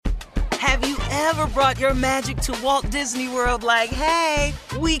Have you ever brought your magic to Walt Disney World like, hey,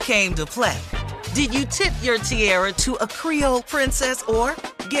 we came to play? Did you tip your tiara to a Creole princess or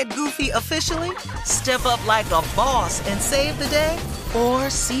get goofy officially? Step up like a boss and save the day? Or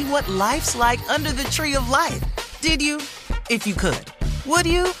see what life's like under the tree of life? Did you? If you could. Would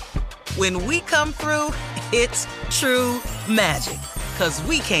you? When we come through, it's true magic. 'Cause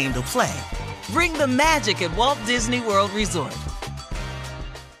we came to play. Bring the magic at Walt Disney World Resort.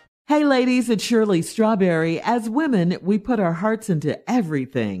 Hey ladies, it's Shirley Strawberry. As women, we put our hearts into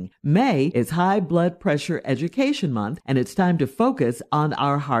everything. May is High Blood Pressure Education Month, and it's time to focus on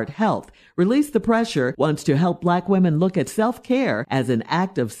our heart health. Release the Pressure wants to help Black women look at self-care as an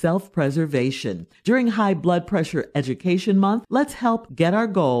act of self-preservation. During High Blood Pressure Education Month, let's help get our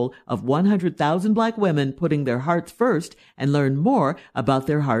goal of 100,000 Black women putting their hearts first and learn more about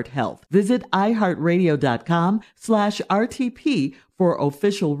their heart health. Visit iHeartRadio.com/RTP for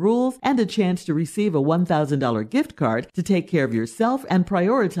official rules and a chance to receive a $1,000 gift card to take care of yourself and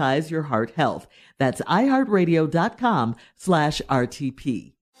prioritize your heart health. That's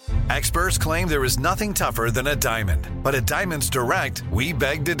iHeartRadio.com/RTP. Experts claim there is nothing tougher than a diamond. But at Diamonds Direct, we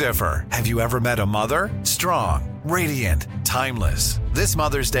beg to differ. Have you ever met a mother? Strong, radiant, timeless. This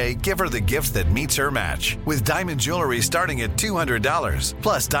Mother's Day, give her the gift that meets her match. With diamond jewelry starting at $200.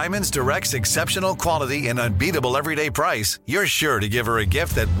 Plus Diamonds Direct's exceptional quality and unbeatable everyday price, you're sure to give her a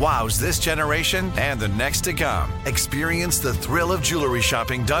gift that wows this generation and the next to come. Experience the thrill of jewelry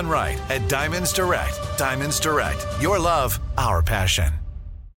shopping done right at Diamonds Direct. Diamonds Direct. Your love, our passion.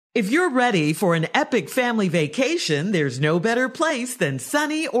 If you're ready for an epic family vacation, there's no better place than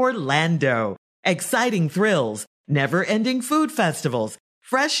sunny Orlando. Exciting thrills, never-ending food festivals,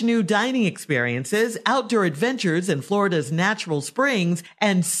 fresh new dining experiences, outdoor adventures in Florida's natural springs,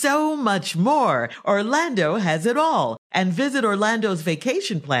 and so much more. Orlando has it all. And Visit Orlando's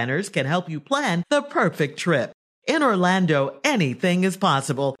vacation planners can help you plan the perfect trip. In Orlando, anything is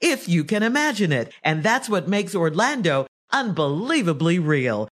possible if you can imagine it. And that's what makes Orlando unbelievably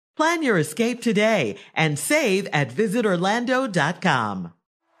real. Plan your escape today and save at visitorlando.com.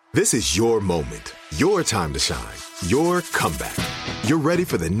 This is your moment, your time to shine, your comeback. You're ready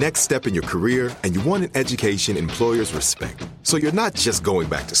for the next step in your career, and you want an education employers respect. So you're not just going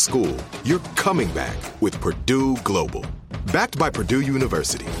back to school, you're coming back with Purdue Global. Backed by Purdue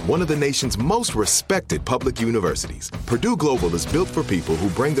University, one of the nation's most respected public universities, Purdue Global is built for people who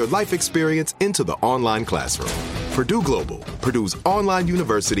bring their life experience into the online classroom. Purdue Global, Purdue's online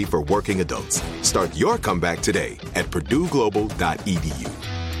university for working adults. Start your comeback today at purdueglobal.edu.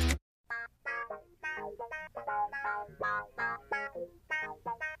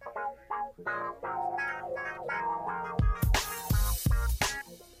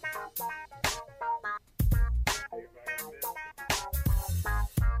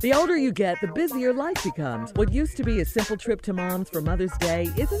 The older you get, the busier life becomes. What used to be a simple trip to Mom's for Mother's Day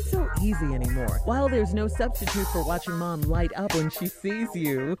isn't so easy anymore. While there's no substitute for watching Mom light up when she sees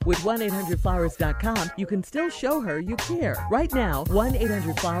you, with 1-800-Flowers.com, you can still show her you care. Right now,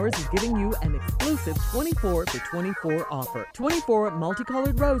 1-800-Flowers is giving you an exclusive 24 for 24 offer. 24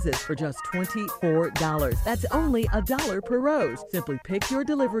 multicolored roses for just $24. That's only $1 per rose. Simply pick your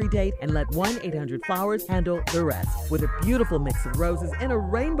delivery date and let 1-800-Flowers handle the rest. With a beautiful mix of roses in a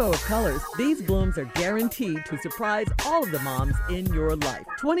rainbow of colors, these blooms are guaranteed to surprise all of the moms in your life.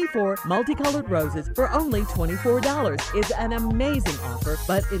 24 multicolored roses for only $24 is an amazing offer,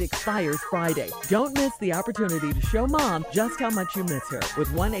 but it expires Friday. Don't miss the opportunity to show Mom just how much you miss her with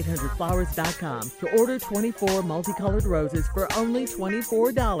 1-800-Flowers.com. To order 24 multicolored roses for only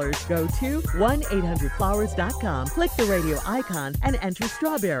 $24, go to 1-800-Flowers.com, click the radio icon, and enter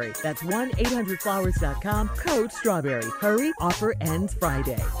Strawberry. That's 1-800-Flowers.com, code Strawberry. Hurry, offer ends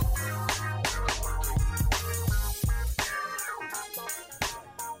Friday.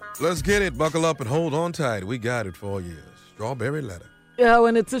 Let's get it. Buckle up and hold on tight. We got it for you. Strawberry letter. Oh,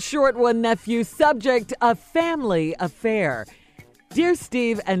 and it's a short one, nephew. Subject, a family affair. Dear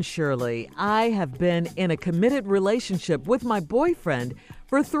Steve and Shirley, I have been in a committed relationship with my boyfriend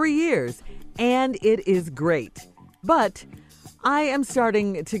for 3 years, and it is great. But I am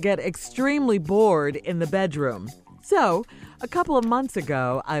starting to get extremely bored in the bedroom. So, a couple of months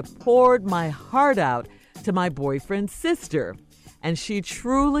ago, I poured my heart out to my boyfriend's sister, and she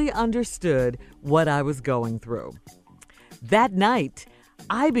truly understood what I was going through. That night,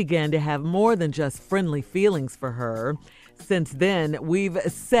 I began to have more than just friendly feelings for her. Since then, we've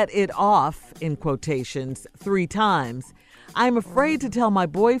set it off, in quotations, 3 times. I'm afraid to tell my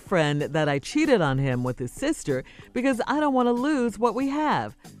boyfriend that I cheated on him with his sister because I don't want to lose what we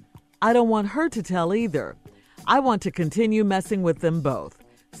have. I don't want her to tell either. I want to continue messing with them both.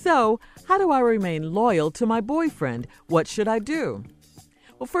 So, how do I remain loyal to my boyfriend? What should I do?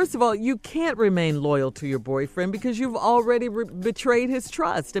 Well, first of all, you can't remain loyal to your boyfriend because you've already betrayed his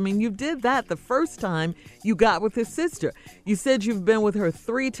trust. I mean, you did that the first time you got with his sister. You said you've been with her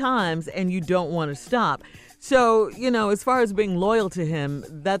 3 times and you don't want to stop. So, as far as being loyal to him,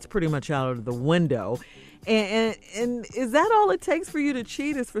 that's pretty much out of the window. And is that all it takes for you to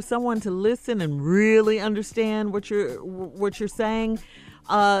cheat, is for someone to listen and really understand what you're saying?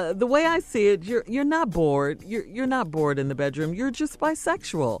 The way I see it, you're not bored. You're not bored in the bedroom. You're just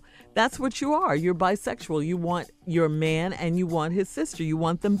bisexual. That's what you are. You're bisexual. You want your man and you want his sister. You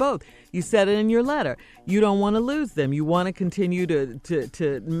want them both. You said it in your letter. You don't want to lose them. You want to continue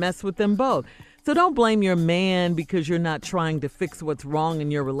to mess with them both. So don't blame your man because you're not trying to fix what's wrong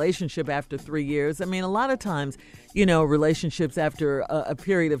in your relationship after 3 years. I mean, a lot of times, relationships after a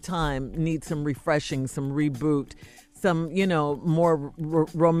period of time need some refreshing, some reboot, some, more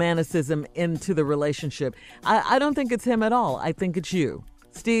romanticism into the relationship. I don't think it's him at all. I think it's you.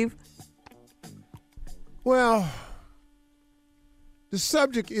 Steve? Well, the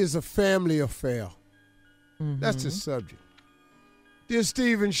subject is a family affair. Mm-hmm. That's the subject. Dear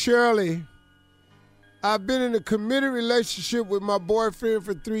Steve and Shirley, I've been in a committed relationship with my boyfriend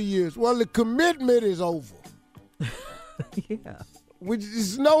for 3 years. Well, the commitment is over. Yeah. Which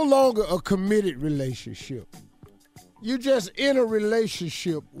is no longer a committed relationship. You just in a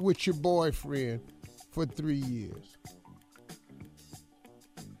relationship with your boyfriend for 3 years.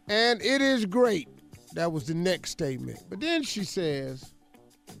 And it is great. That was the next statement. But then she says,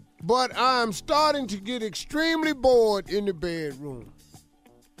 but I'm starting to get extremely bored in the bedroom.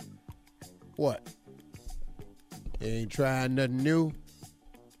 What? You ain't trying nothing new.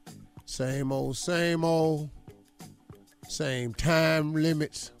 Same old, same old. Same time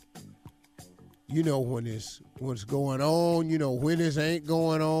limits. You know when it's what's going on. You know when this ain't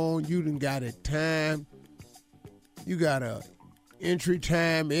going on. You done got it timed. You got a entry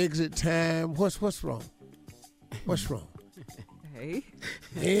time, exit time. What's wrong? What's wrong? Hey.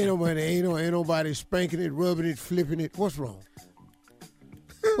 Ain't nobody spanking it, rubbing it, flipping it. What's wrong?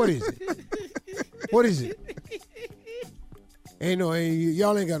 What is it? What is it?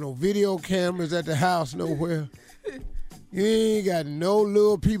 Y'all ain't got no video cameras at the house nowhere. You ain't got no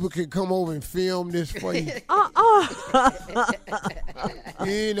little people can come over and film this for you. You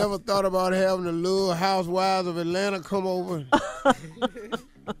ain't never thought about having the Little Housewives of Atlanta come over and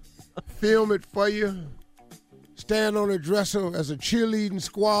film it for you. Stand on the dresser as a cheerleading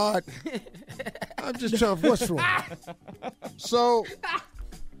squad. I'm just trying, what's wrong? So,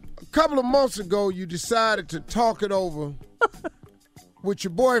 a couple of months ago, you decided to talk it over with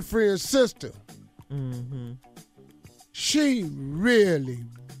your boyfriend's sister. Mm-hmm. She really,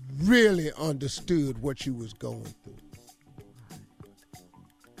 really understood what you was going through.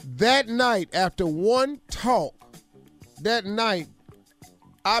 That night, after one talk, that night,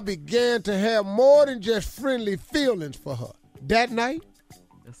 I began to have more than just friendly feelings for her. That night.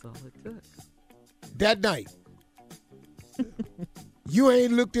 That's all it took. That night. You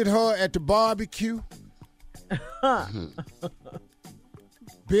ain't looked at her at the barbecue.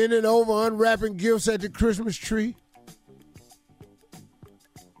 Bending over, unwrapping gifts at the Christmas tree.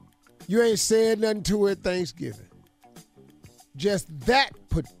 You ain't said nothing to her at Thanksgiving. Just that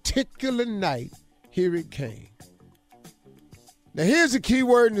particular night, here it came. Now, here's the key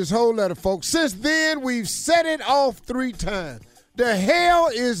word in this whole letter, folks. Since then, we've set it off 3 times. The hell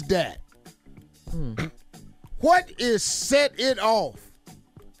is that? What is set it off?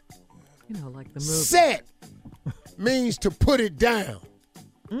 Like the movie. Set means to put it down.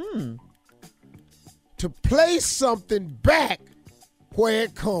 To place something back where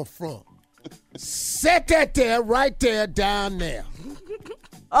it come from. Set that there, right there, down there.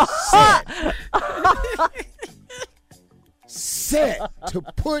 Set. Set, to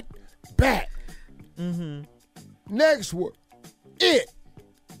put back. Mm-hmm. Next word, it.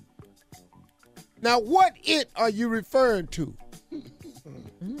 Now, what it are you referring to?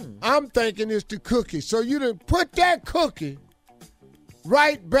 I'm thinking it's the cookie. So you done put that cookie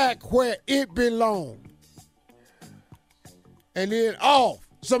right back where it belongs. And then off.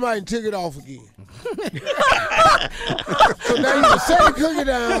 Somebody took it off again. So now you set the cookie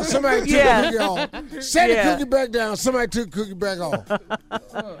down, somebody took the cookie off. Set the cookie back down, somebody took the cookie back off.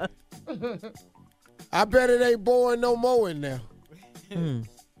 I bet it ain't boring no more in there.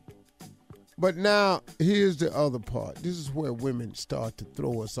 But now, here's the other part. This is where women start to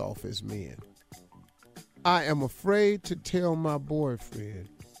throw us off as men. I am afraid to tell my boyfriend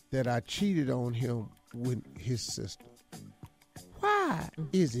that I cheated on him with his sister. Why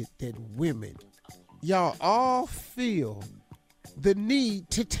is it that women, y'all all feel the need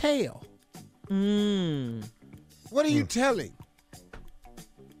to tell. What are you telling?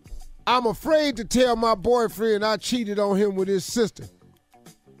 I'm afraid to tell my boyfriend I cheated on him with his sister.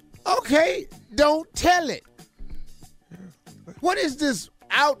 Okay, don't tell it. What is this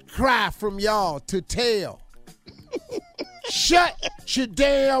outcry from y'all to tell? Shut your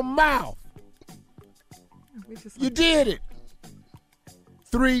damn mouth. You did it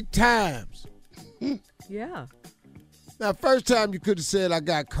 3 times. Yeah. Now, first time you could have said I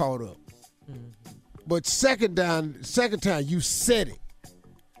got caught up. But second time you said it.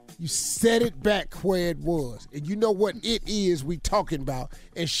 You set it back where it was. And you know what it is we talking about.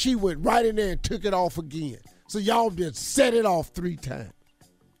 And she went right in there and took it off again. So y'all just set it off 3 times.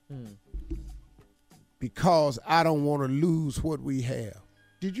 Because I don't want to lose what we have.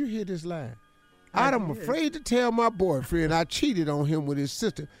 Did you hear this line? I'm afraid to tell my boyfriend I cheated on him with his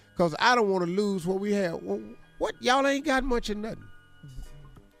sister because I don't want to lose what we have. Well, what? Y'all ain't got much of nothing.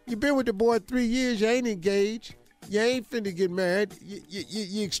 You been with the boy 3 years. You ain't engaged. You ain't finna get married.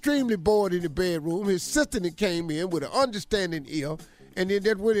 You're extremely bored in the bedroom. His sister that came in with an understanding ear, and then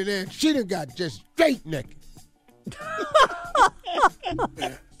that went in there and she done got just straight naked.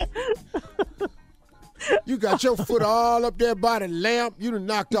 You got your foot all up there by the lamp. You done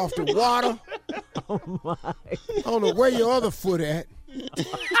knocked off the water. Oh, my. I don't know where your other foot at.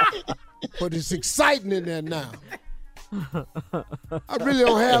 But it's exciting in there now. I really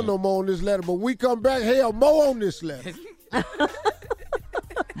don't have no more on this letter, but we come back, hell, more on this letter.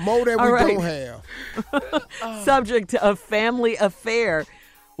 More that we don't have. Subject of family affair.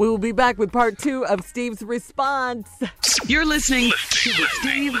 We will be back with part 2 of Steve's response. You're listening to the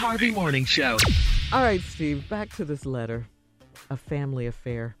Steve Harvey Morning Show. All right, Steve, back to this letter. A family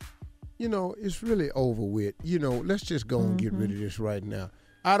affair. You know, it's really over with. You know, let's just go and get rid of this right now.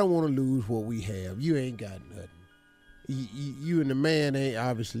 I don't want to lose what we have. You ain't got nothing. You and the man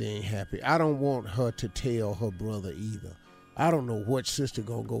obviously ain't happy. I don't want her to tell her brother either. I don't know what sister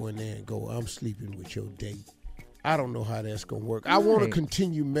gonna go in there and go, I'm sleeping with your date. I don't know how that's gonna work. Right. I want to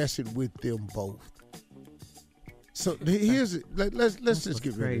continue messing with them both. So here's it. Let's just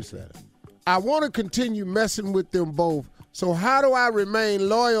get rid of this letter. I want to continue messing with them both. So how do I remain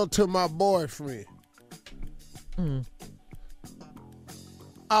loyal to my boyfriend?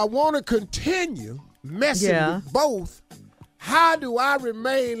 I want to continue messing with both. How do I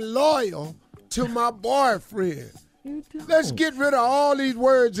remain loyal to my boyfriend? Let's get rid of all these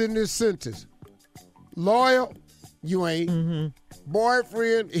words in this sentence. Loyal, you ain't.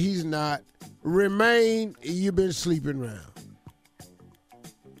 Boyfriend, he's not. Remain, you've been sleeping around.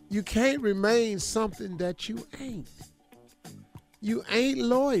 You can't remain something that you ain't. You ain't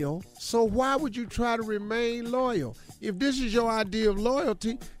loyal, so why would you try to remain loyal? If this is your idea of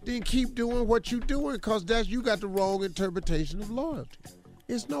loyalty, then keep doing what you're doing because you got the wrong interpretation of loyalty.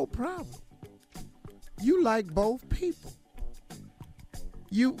 It's no problem. You like both people.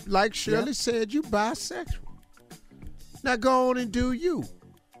 You, like Shirley said, you bisexual. Now go on and do you.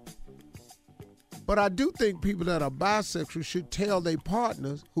 But I do think people that are bisexual should tell their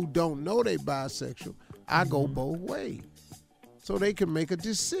partners who don't know they bisexual, I go both ways. So they can make a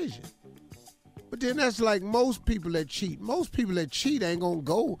decision. But then that's like most people that cheat. Most people that cheat ain't gonna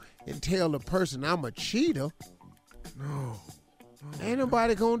go and tell the person I'm a cheater. No. Ain't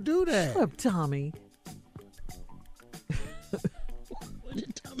nobody gonna do that. Shut up, Tommy.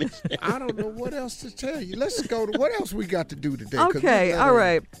 I don't know what else to tell you. Let's go to what else we got to do today. Okay, all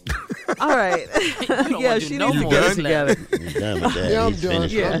right. All right. Yeah, she needs to get it together. Yeah, I'm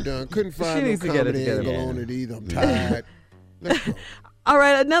done. I'm done. Couldn't find no comedy angle on it either. I'm tired. Let's go. All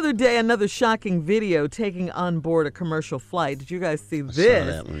right, another day, another shocking video taking on board a commercial flight. Did you guys see this? I saw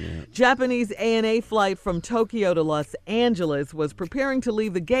that one, yeah. Japanese ANA flight from Tokyo to Los Angeles was preparing to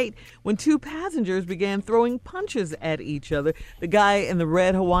leave the gate when 2 passengers began throwing punches at each other. The guy in the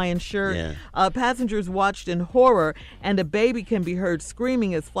red Hawaiian shirt. Yeah. Passengers watched in horror, and a baby can be heard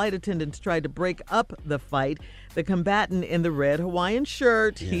screaming as flight attendants tried to break up the fight. The combatant in the red Hawaiian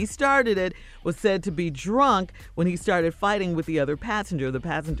shirt, he started it, was said to be drunk when he started fighting with the other passenger.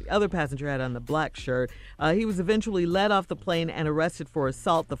 The other passenger had on the black shirt. He was eventually led off the plane and arrested for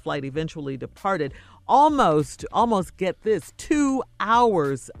assault. The flight eventually departed. Almost, get this, 2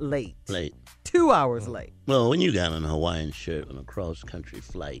 hours late. 2 hours late. Well, when you got on a Hawaiian shirt on a cross-country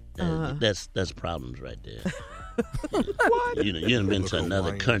flight, that's problems right there. What? You done been to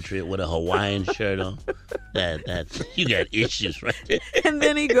another country with a Hawaiian shirt on. That's you got issues right there. And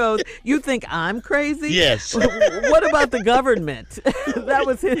then he goes, "You think I'm crazy?" Yes. What about the government? That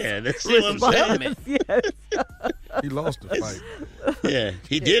was his that's what I'm saying. Yes. He lost the fight. Yeah,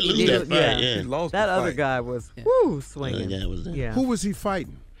 he did lose that fight. Yeah. He lost That the other fight. guy was swinging. The other guy was there. Yeah. Who was he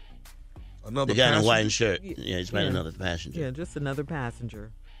fighting? Another The guy in the passenger? white shirt. Yeah, he's fighting another passenger. Yeah, just another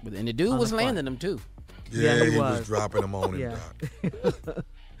passenger. And the dude was landing them too. Yeah, he he was was. dropping them on him. Yeah. Doc.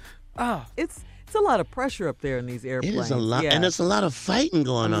 Oh, It's a lot of pressure up there in these It airplanes. is a lot, Yeah. and it's a lot of fighting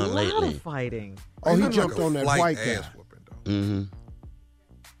going a on lot lately. of fighting. Oh, he Looked jumped like a on that flight white guy. ass whooping, though. Mm-hmm.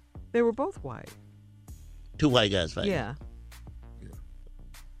 They were both white. Two white guys fighting. Yeah.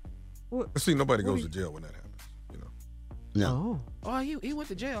 See, nobody goes to jail when that happens. You know. No. Oh. oh, he went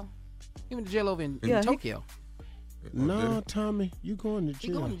to jail. He went to jail over in Yeah, he- Tokyo. No, Tommy, you going to He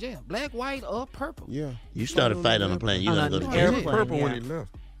jail. going to jail. Black, white, or purple. Yeah. You start a fight on a plane, you're On gonna an go to He jail. was airplane, purple when yeah. he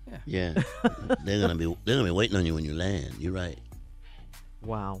left. Yeah. they're gonna be waiting on you when you land. You're right.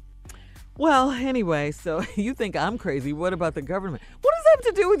 Wow. Well, anyway, so you think I'm crazy. What about the government? What does that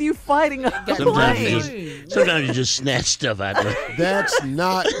have to do with you fighting a Sometimes you just snatch stuff out there. That's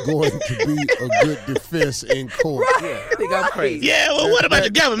not going to be a good defense in court. Yeah, I think I'm crazy. Yeah, well, what about the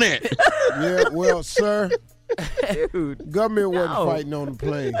government? Yeah, well, sir, Dude. government wasn't No. fighting on the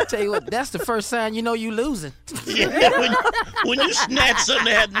plane. Tell you what, that's the first sign you know you losing. Yeah, when you snatch something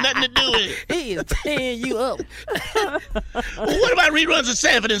that had nothing to do with it. He is tearing you up. Well, what about reruns of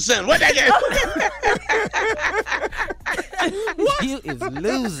Sanford and Son? What that got? You is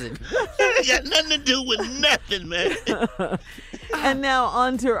losing. It got nothing to do with nothing, man. And now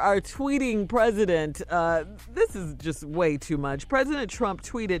on to our tweeting president. This is just way too much. President Trump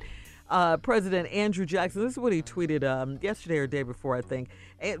tweeted President Andrew Jackson. This is what he tweeted yesterday or day before, I think.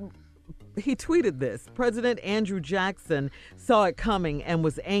 And he tweeted this. President Andrew Jackson saw it coming and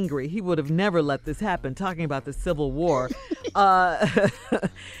was angry. He would have never let this happen, talking about the Civil War.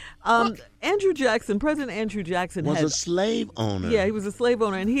 Andrew Jackson, President Andrew Jackson Was had a slave owner. Yeah, he was a slave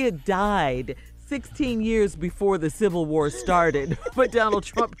owner, and he had died 16 years before the Civil War started. But Donald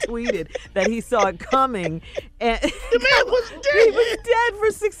Trump tweeted that he saw it coming. And The man was dead. he was dead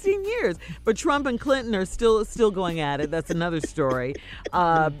for 16 years. But Trump and Clinton are still going at it. That's another story.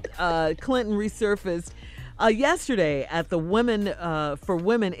 Clinton resurfaced yesterday at the Women for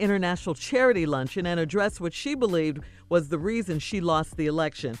Women International Charity Luncheon and addressed what she believed was the reason she lost the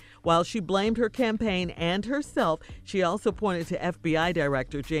election. While she blamed her campaign and herself, she also pointed to FBI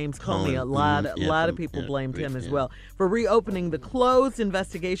Director James Comey. A lot of people blamed him as well for reopening the closed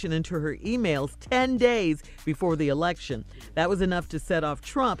investigation into her emails 10 days before the election. That was enough to set off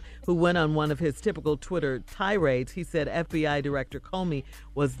Trump, who went on one of his typical Twitter tirades. He said FBI Director Comey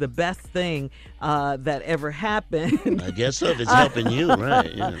was the best thing that ever happened I guess so, if it's helping you,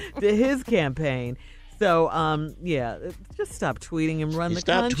 right? Yeah. to his campaign. So, just stop tweeting and run the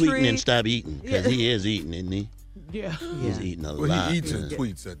Stop country. tweeting and stop eating, because he is eating, isn't he? Yeah. He's eating a Well, lot. he eats man. and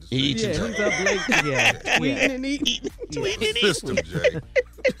tweets at the He eats same and time. He's up late. Yeah. Tweeting and eating. Eating, tweeting and eating. System, Jay.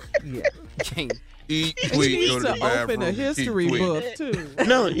 Yeah. Can't. Eat, tweet, go to the bathroom. eat, tweet. too.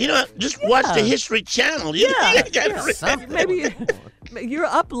 No, just watch the History Channel. You gotta Something. Maybe you're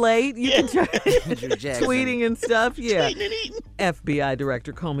up late. You can try Andrew Jackson. tweeting and stuff. Yeah. Tweeting and eating. FBI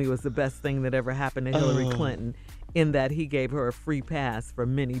Director Comey was the best thing that ever happened to Hillary Clinton, in that he gave her a free pass for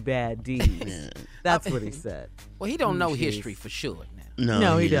many bad deeds. That's what he said. Well, he don't know history for sure now.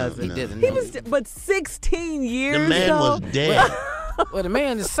 No, he don't. doesn't. He doesn't He know. was, but 16 years. The man though? was dead. Well,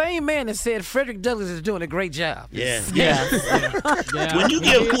 the same man that said Frederick Douglass is doing a great job. Yeah. Yeah. When you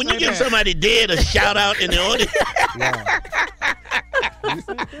give somebody dead a shout out in the audience,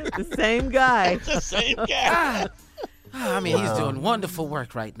 The same guy. the same guy. I mean, he's doing wonderful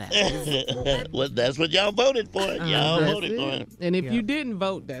work right now. Well, that's what y'all voted for. Y'all voted for him. And if you didn't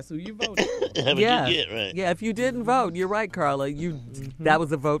vote, that's who you voted. That's what Yeah. you get, right? Yeah, if you didn't vote, you're right, Carla. That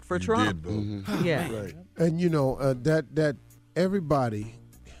was a vote for You Trump. did vote. Yeah. Right. And that everybody,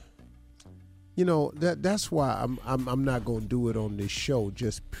 that's why I'm not gonna do it on this show.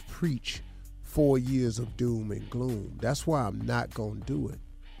 Just preach 4 years of doom and gloom. That's why I'm not gonna do it.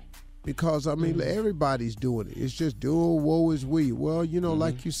 Because everybody's doing it. It's just woe is we. Well,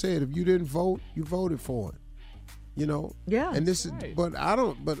 like you said, if you didn't vote, you voted for it. Yeah. And this is, but I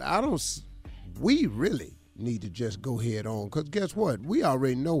don't. We really need to just go head on. Because guess what? We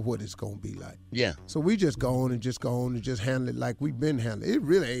already know what it's gonna be like. Yeah. So we just go on and just handle it like we've been handling it. It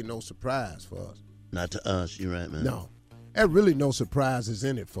really ain't no surprise for us. Not to us. You're right, man. No. There really no surprises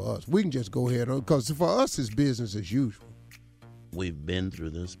in it for us. We can just go ahead on, because for us it's business as usual. We've been through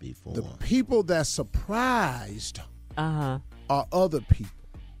this before. The people that's surprised Uh-huh. are other people.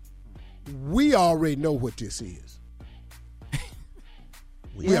 We already know what this is.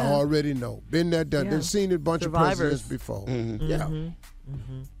 We already know. Been there, done. Yeah. Done seen it a bunch Survivors. of presidents before. Yeah.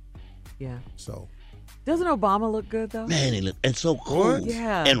 Yeah. So Doesn't Obama look good, though? Man, he look and so cool.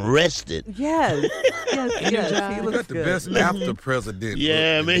 Yeah. And rested. Yes. Yes. He looks got the good. best after president.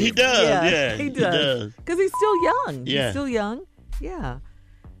 Yeah, look. man, he does. Yeah, he he does. Because he's still young. Yeah. He's still young. Yeah.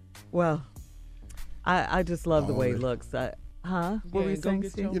 Well, I just love the way he looks. What were you saying,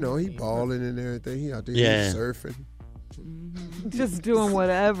 Steve? You know, he balling and everything. He out there surfing. Just doing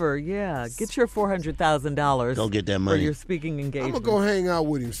whatever, yeah. Get your $400,000. Go get that for money. your speaking engagement. I'm going to go hang out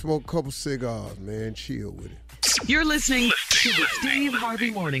with him, smoke a couple cigars, man, chill with him. You're listening to the Steve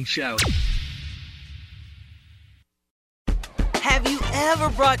Harvey Morning Show. Have you ever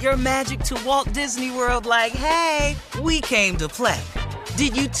brought your magic to Walt Disney World like, hey, we came to play?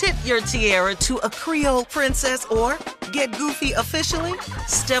 Did you tip your tiara to a Creole princess or get goofy officially?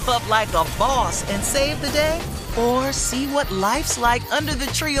 Step up like a boss and save the day? Or see what life's like under the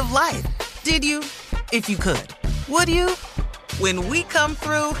tree of life? Did you? If you could. Would you? When we come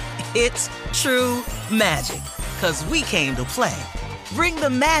through, it's true magic. 'Cause we came to play. Bring the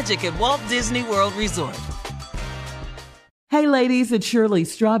magic at Walt Disney World Resort. Hey ladies, it's Shirley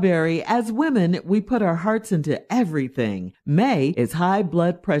Strawberry. As women, we put our hearts into everything. May is High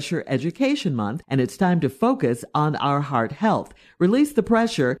Blood Pressure Education Month, and it's time to focus on our heart health. Release the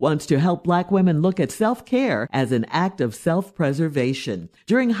Pressure wants to help Black women look at self-care as an act of self-preservation.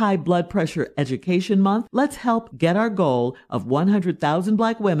 During High Blood Pressure Education Month, let's help get our goal of 100,000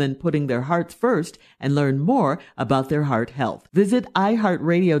 Black women putting their hearts first and learn more about their heart health. Visit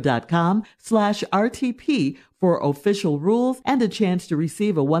iHeartRadio.com/RTP for official rules and a chance to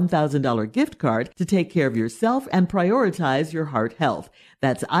receive a $1,000 gift card to take care of yourself and prioritize your heart health.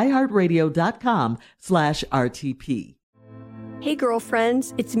 That's iHeartRadio.com/RTP. Hey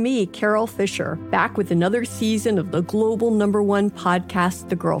girlfriends, it's me, Carol Fisher, back with another season of the global #1 podcast,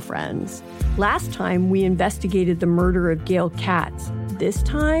 The Girlfriends. Last time, we investigated the murder of Gail Katz. This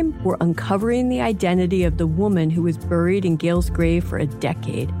time, we're uncovering the identity of the woman who was buried in Gail's grave for a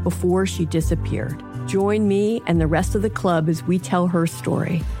decade before she disappeared. Join me and the rest of the club as we tell her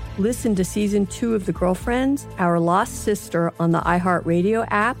story. Listen to Season 2 of The Girlfriends, Our Lost Sister on the iHeartRadio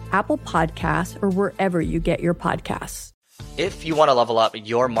app, Apple Podcasts, or wherever you get your podcasts. If you want to level up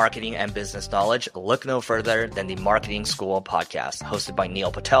your marketing and business knowledge, look no further than the Marketing School podcast, hosted by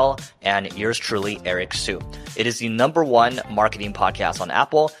Neil Patel and yours truly, Eric Su. It is the #1 marketing podcast on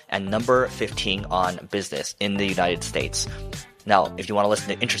Apple and number 15 on business in the United States. Now, if you want to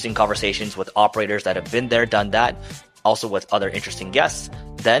listen to interesting conversations with operators that have been there, done that, also with other interesting guests,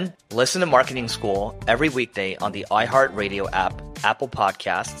 then listen to Marketing School every weekday on the iHeartRadio app, Apple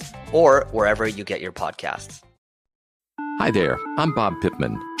Podcasts, or wherever you get your podcasts. Hi there, I'm Bob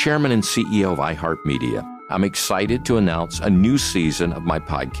Pittman, Chairman and CEO of iHeartMedia. I'm excited to announce a new season of my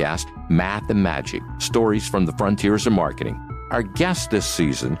podcast, Math and Magic, Stories from the Frontiers of Marketing. Our guests this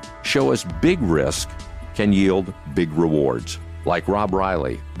season show us big risk can yield big rewards, like Rob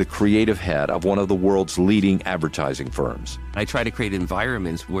Riley, the creative head of one of the world's leading advertising firms. I try to create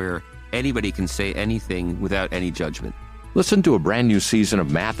environments where anybody can say anything without any judgment. Listen to a brand new season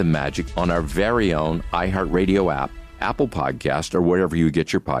of Math and Magic on our very own iHeartRadio app, Apple Podcast, or wherever you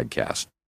get your podcast.